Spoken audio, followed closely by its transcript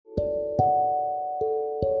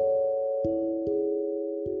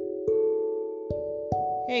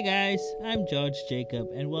Hey guys, I'm George Jacob,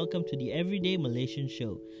 and welcome to the Everyday Malaysian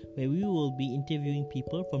Show, where we will be interviewing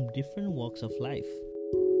people from different walks of life.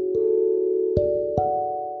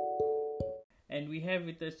 And we have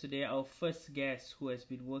with us today our first guest who has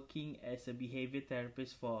been working as a behavior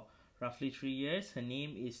therapist for roughly 3 years. Her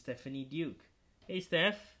name is Stephanie Duke. Hey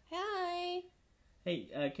Steph. Hi.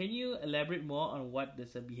 Hey, can you elaborate more on what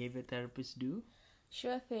does a behavior therapist do?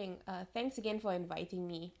 Sure thing. Thanks again for inviting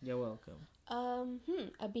me. You're welcome.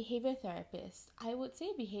 A behavior therapist. I would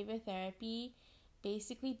say behavior therapy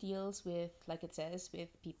basically deals with, like it says, with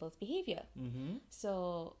people's behavior. Mm-hmm.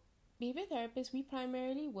 So, behavior therapists, we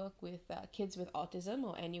primarily work with kids with autism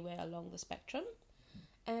or anywhere along the spectrum.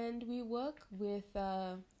 And we work with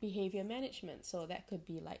behavior management. So, that could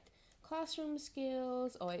be like classroom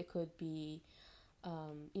skills, or it could be,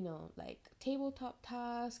 like tabletop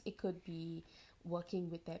tasks. It could be working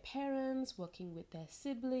with their parents, working with their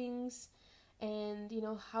siblings, and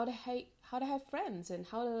how to have friends and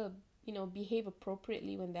how to behave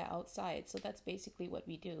appropriately when they're outside. So that's basically what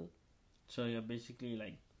we do. So you're basically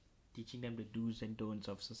like teaching them the do's and don'ts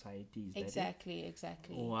of society. Is Exactly.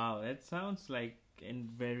 Wow, that sounds like a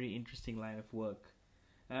very interesting line of work.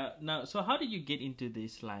 Now, so how did you get into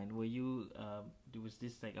this line? Was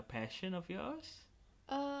this like a passion of yours?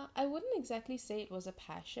 I wouldn't exactly say it was a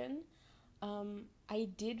passion. I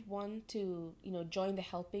did want to join the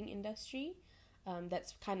helping industry.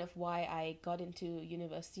 That's kind of why I got into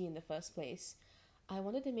university in the first place. I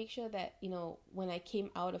wanted to make sure that, when I came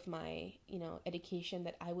out of my, education,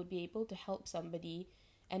 that I would be able to help somebody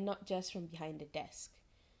and not just from behind the desk.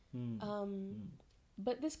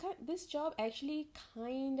 But this job actually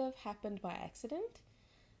kind of happened by accident.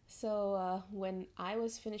 So when I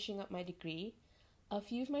was finishing up my degree, a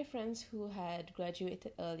few of my friends who had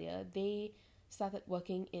graduated earlier, they started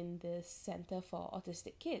working in this center for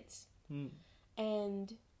autistic kids.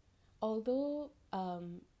 And although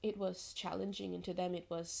it was challenging, and to them it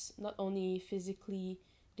was not only physically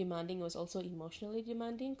demanding, it was also emotionally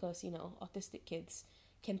demanding, because autistic kids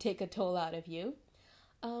can take a toll out of you.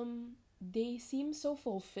 They seemed so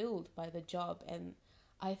fulfilled by the job, and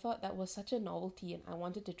I thought that was such a novelty, and I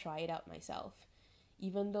wanted to try it out myself.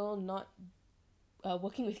 Even though not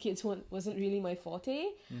working with kids wasn't really my forte,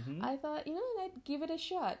 I thought, I'd give it a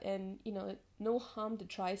shot, and no harm to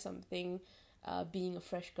try something. Being a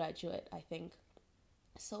fresh graduate, I think.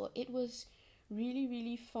 So it was really,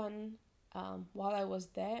 really fun while I was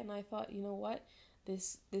there, and I thought, what,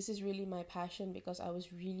 this is really my passion, because I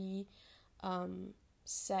was really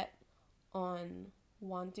set on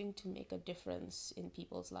wanting to make a difference in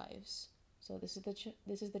people's lives. So this is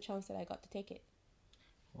the chance that I got to take it.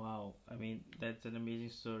 Wow, I mean, that's an amazing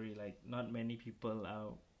story. Like, not many people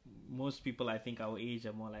are. Most people, I think, our age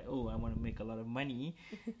are more like, oh, I want to make a lot of money,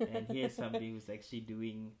 and here's somebody who's actually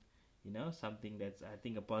doing, something that's, I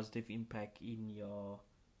think, a positive impact in your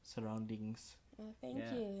surroundings. Thank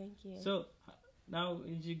you. So now,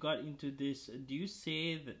 as you got into this, do you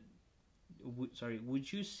say that?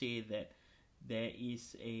 Would you say that there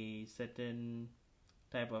is a certain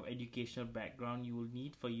type of educational background you will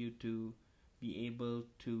need for you to be able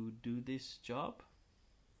to do this job?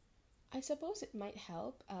 I suppose it might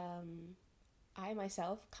help. I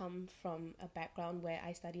myself come from a background where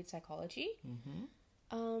I studied psychology.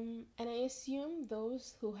 And I assume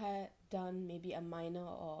those who had done maybe a minor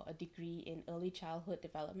or a degree in early childhood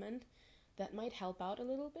development, that might help out a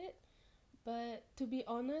little bit. But to be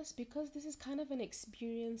honest, because this is kind of an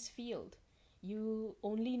experience field, you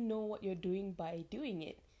only know what you're doing by doing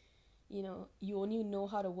it. You only know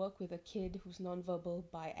how to work with a kid who's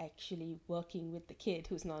nonverbal by actually working with the kid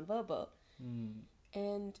who's nonverbal.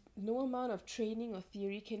 And no amount of training or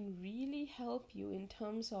theory can really help you in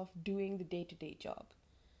terms of doing the day-to-day job.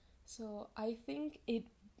 So I think it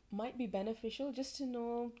might be beneficial just to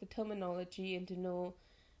know the terminology and to know,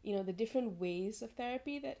 the different ways of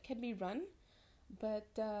therapy that can be run. But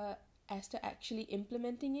as to actually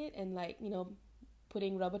implementing it and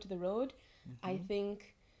putting rubber to the road, I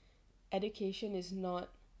think education is not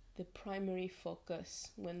the primary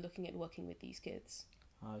focus when looking at working with these kids.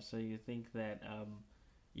 So you think that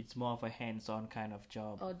it's more of a hands-on kind of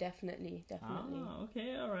job? Oh, definitely.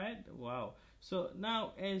 Okay, all right. Wow. So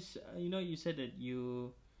now, as you said that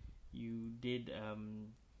you did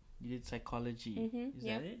psychology. Is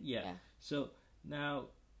that it? Yeah. So now,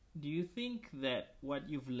 do you think that what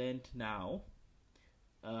you've learned now,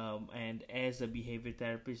 and as a behavior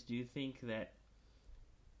therapist, do you think that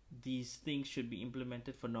these things should be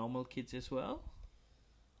implemented for normal kids as well?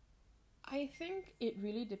 I think it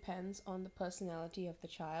really depends on the personality of the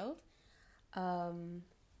child.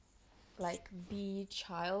 The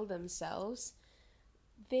child themselves,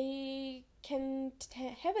 they can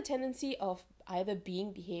have a tendency of either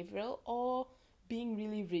being behavioral or being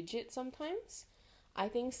really rigid sometimes. I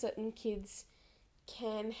think certain kids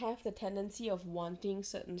can have the tendency of wanting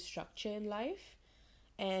certain structure in life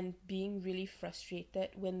and being really frustrated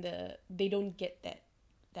when they don't get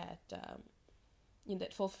that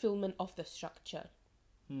fulfillment of the structure.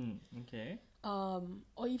 Okay.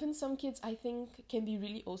 Or even some kids, I think, can be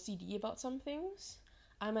really OCD about some things.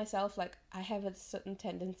 I myself, like, I have a certain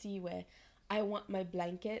tendency where I want my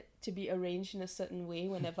blanket to be arranged in a certain way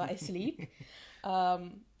whenever I sleep.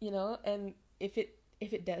 And if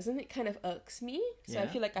it doesn't, it kind of irks me. So I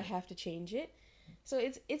feel like I have to change it. So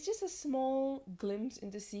it's just a small glimpse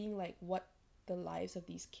into seeing like what the lives of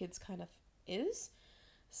these kids kind of is.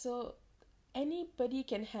 So anybody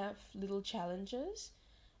can have little challenges,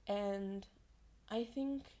 and I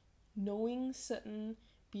think knowing certain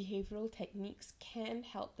behavioral techniques can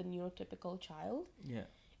help the neurotypical child. Yeah.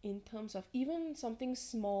 In terms of even something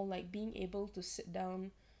small like being able to sit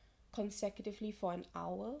down consecutively for an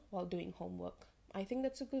hour while doing homework. I think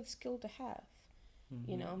that's a good skill to have.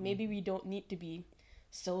 Maybe we don't need to be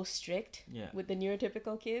so strict with the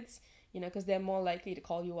neurotypical kids, because they're more likely to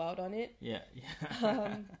call you out on it.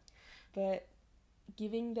 But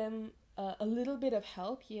giving them a little bit of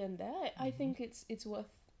help here and there, I think it's worth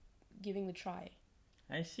giving the try.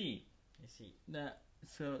 I see. Now,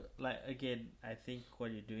 so like again, I think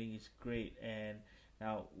what you're doing is great, and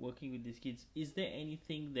now working with these kids, is there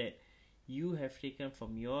anything that you have taken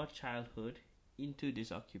from your childhood into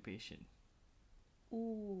this occupation?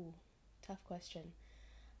 Ooh, tough question.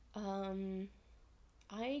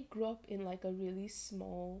 I grew up in like a really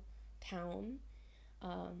small town,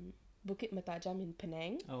 Bukit Matajam in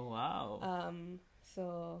Penang. Oh wow.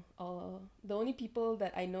 So the only people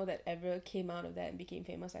that I know that ever came out of that and became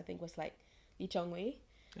famous, I think, was like Lee Chong Wei.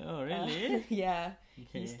 Oh really? Yeah,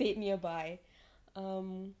 Okay. he stayed nearby.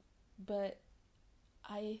 But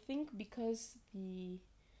I think because the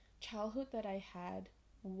childhood that I had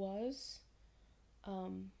was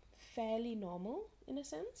fairly normal in a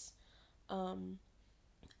sense.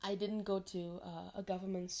 I didn't go to a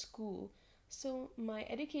government school, so my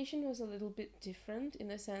education was a little bit different in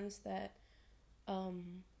the sense that,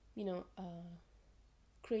 you know,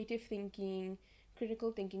 creative thinking,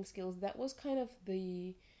 critical thinking skills, that was kind of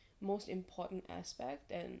the most important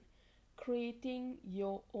aspect, and creating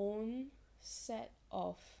your own set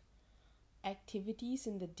of activities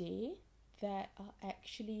in the day that are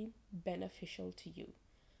actually beneficial to you.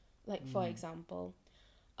 Like, for example,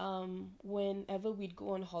 whenever we'd go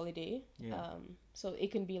on holiday, so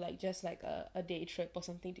it can be like just like a day trip or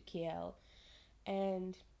something to KL,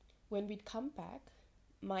 and when we'd come back,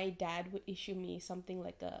 my dad would issue me something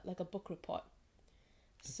like a book report.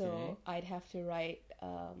 So I'd have to write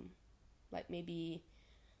like maybe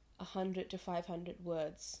 100 to 500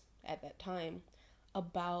 words at that time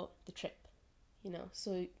about the trip,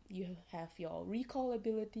 so you have your recall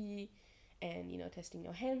ability, and testing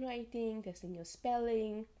your handwriting, testing your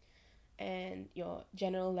spelling, and your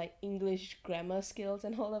general like English grammar skills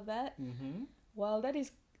and all of that. While that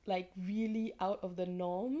is like really out of the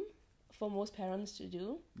norm for most parents to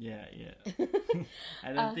do. Yeah.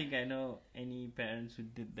 I don't think I know any parents who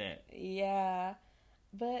did that. Yeah,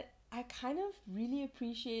 but I kind of really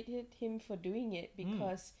appreciated him for doing it,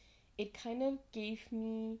 because it kind of gave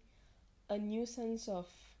me a new sense of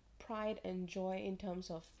pride and joy in terms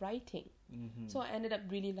of writing. So I ended up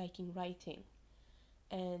really liking writing.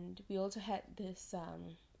 And we also had this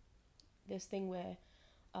thing where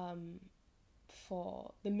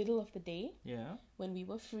for the middle of the day, when we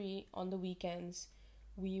were free on the weekends,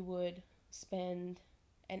 we would spend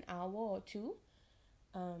an hour or two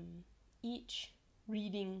each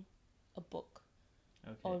reading a book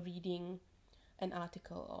or reading an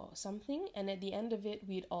article or something, and at the end of it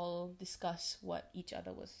we'd all discuss what each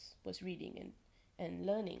other was reading and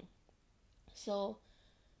learning. So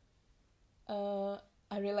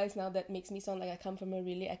I realize now that makes me sound like I come from a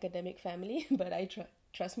really academic family, but I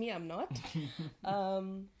trust me, I'm not.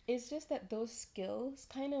 It's just that those skills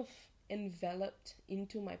kind of enveloped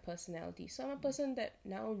into my personality. So I'm a person that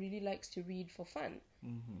now really likes to read for fun.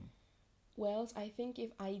 Whereas I think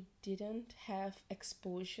if I didn't have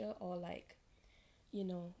exposure or like,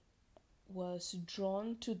 was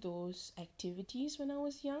drawn to those activities when I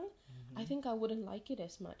was young, I think I wouldn't like it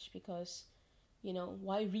as much, because,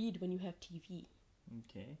 why read when you have TV?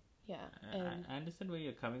 Okay. Yeah. I understand where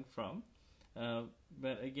you're coming from.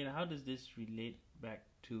 But again, how does this relate back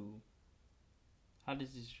to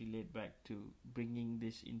bringing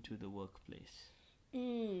this into the workplace?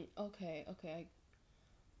 Okay.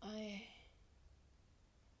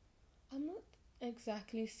 I'm not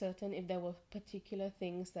exactly certain if there were particular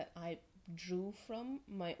things that I drew from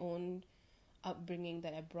my own upbringing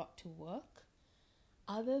that I brought to work,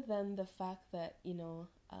 other than the fact that,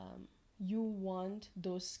 you want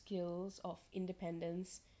those skills of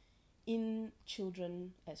independence in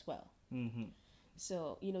children as well. Mm-hmm.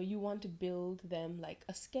 So, you want to build them like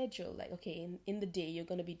a schedule, like, okay, in the day, you're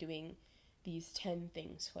going to be doing these 10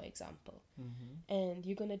 things, for example. Mm-hmm. And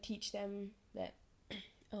you're going to teach them that,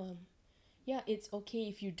 yeah, it's okay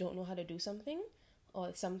if you don't know how to do something,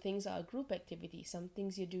 or some things are a group activity, some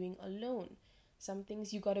things you're doing alone, some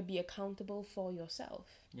things you got to be accountable for yourself.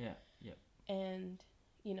 Yeah, yeah. And,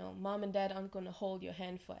 mom and dad aren't going to hold your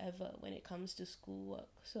hand forever when it comes to schoolwork.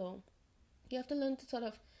 So you have to learn to sort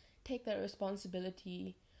of take that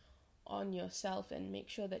responsibility on yourself and make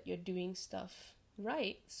sure that you're doing stuff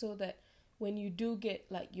right, so that when you do get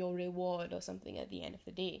like your reward or something at the end of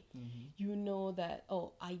the day, Mm-hmm. you know that,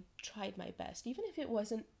 oh, I tried my best. Even if it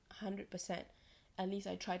wasn't 100%, at least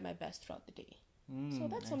I tried my best throughout the day. So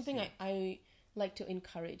that's something I like to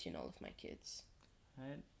encourage in all of my kids.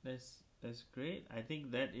 Right. That's great. I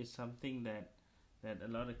think that is something that a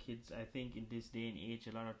lot of kids, I think in this day and age,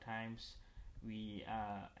 a lot of times we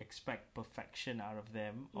expect perfection out of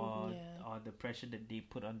them, or the pressure that they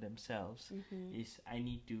put on themselves is, I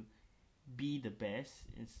need to be the best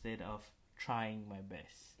instead of trying my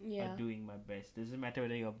best or doing my best. Doesn't matter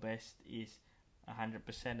whether your best is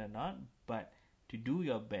 100% or not, but to do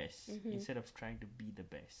your best instead of trying to be the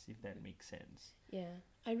best, if that makes sense. Yeah,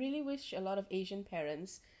 I really wish a lot of Asian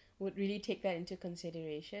parents would really take that into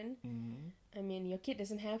consideration. Mm-hmm. I mean, your kid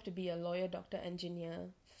doesn't have to be a lawyer, doctor, engineer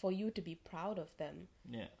for you to be proud of them.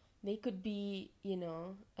 Yeah. They could be,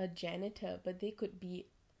 a janitor, but they could be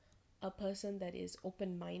a person that is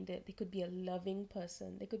open-minded. They could be a loving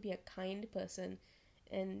person. They could be a kind person,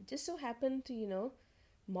 and just so happen to,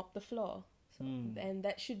 mop the floor. So, and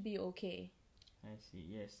that should be okay. I see.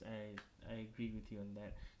 Yes, I agree with you on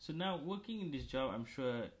that. So now, working in this job, I'm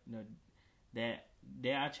sure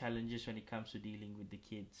there are challenges when it comes to dealing with the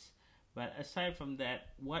kids. But aside from that,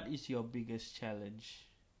 what is your biggest challenge?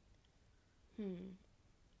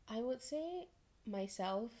 I would say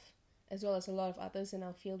myself, as well as a lot of others in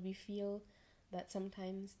our field, we feel that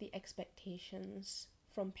sometimes the expectations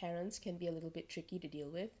from parents can be a little bit tricky to deal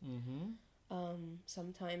with.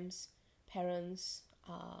 Sometimes parents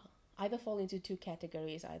either fall into two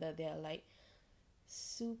categories. Either they're like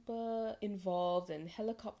super involved in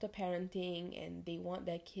helicopter parenting and they want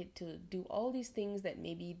their kid to do all these things that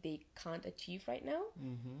maybe they can't achieve right now,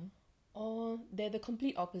 or they're the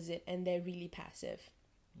complete opposite and they're really passive.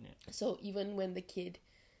 So even when the kid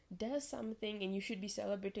does something and you should be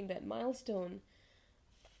celebrating that milestone,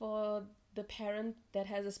 for the parent that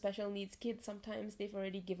has a special needs kid, sometimes they've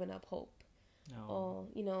already given up hope. Or,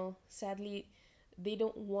 sadly, they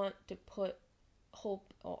don't want to put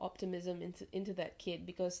hope or optimism into that kid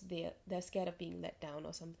because they're scared of being let down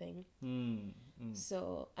or something.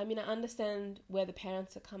 So, I mean, I understand where the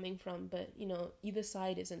parents are coming from, but, either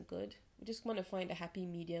side isn't good. We just want to find a happy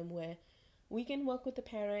medium where we can work with the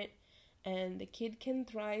parent and the kid can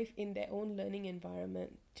thrive in their own learning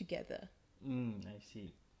environment together. I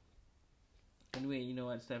see. Anyway, you know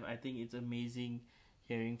what, Steph? I think it's amazing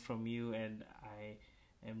hearing from you, and I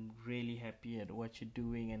am really happy at what you're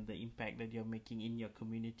doing and the impact that you're making in your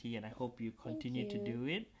community, and I hope you continue to do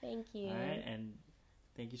it. Thank you. All right, and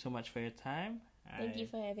thank you so much for your time. Thank you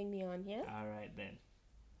for having me on here. All right, then.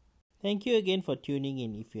 Thank you again for tuning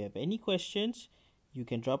in. If you have any questions, you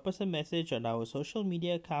can drop us a message on our social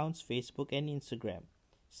media accounts, Facebook and Instagram.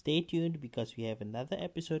 Stay tuned because we have another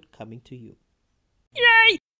episode coming to you. Yay!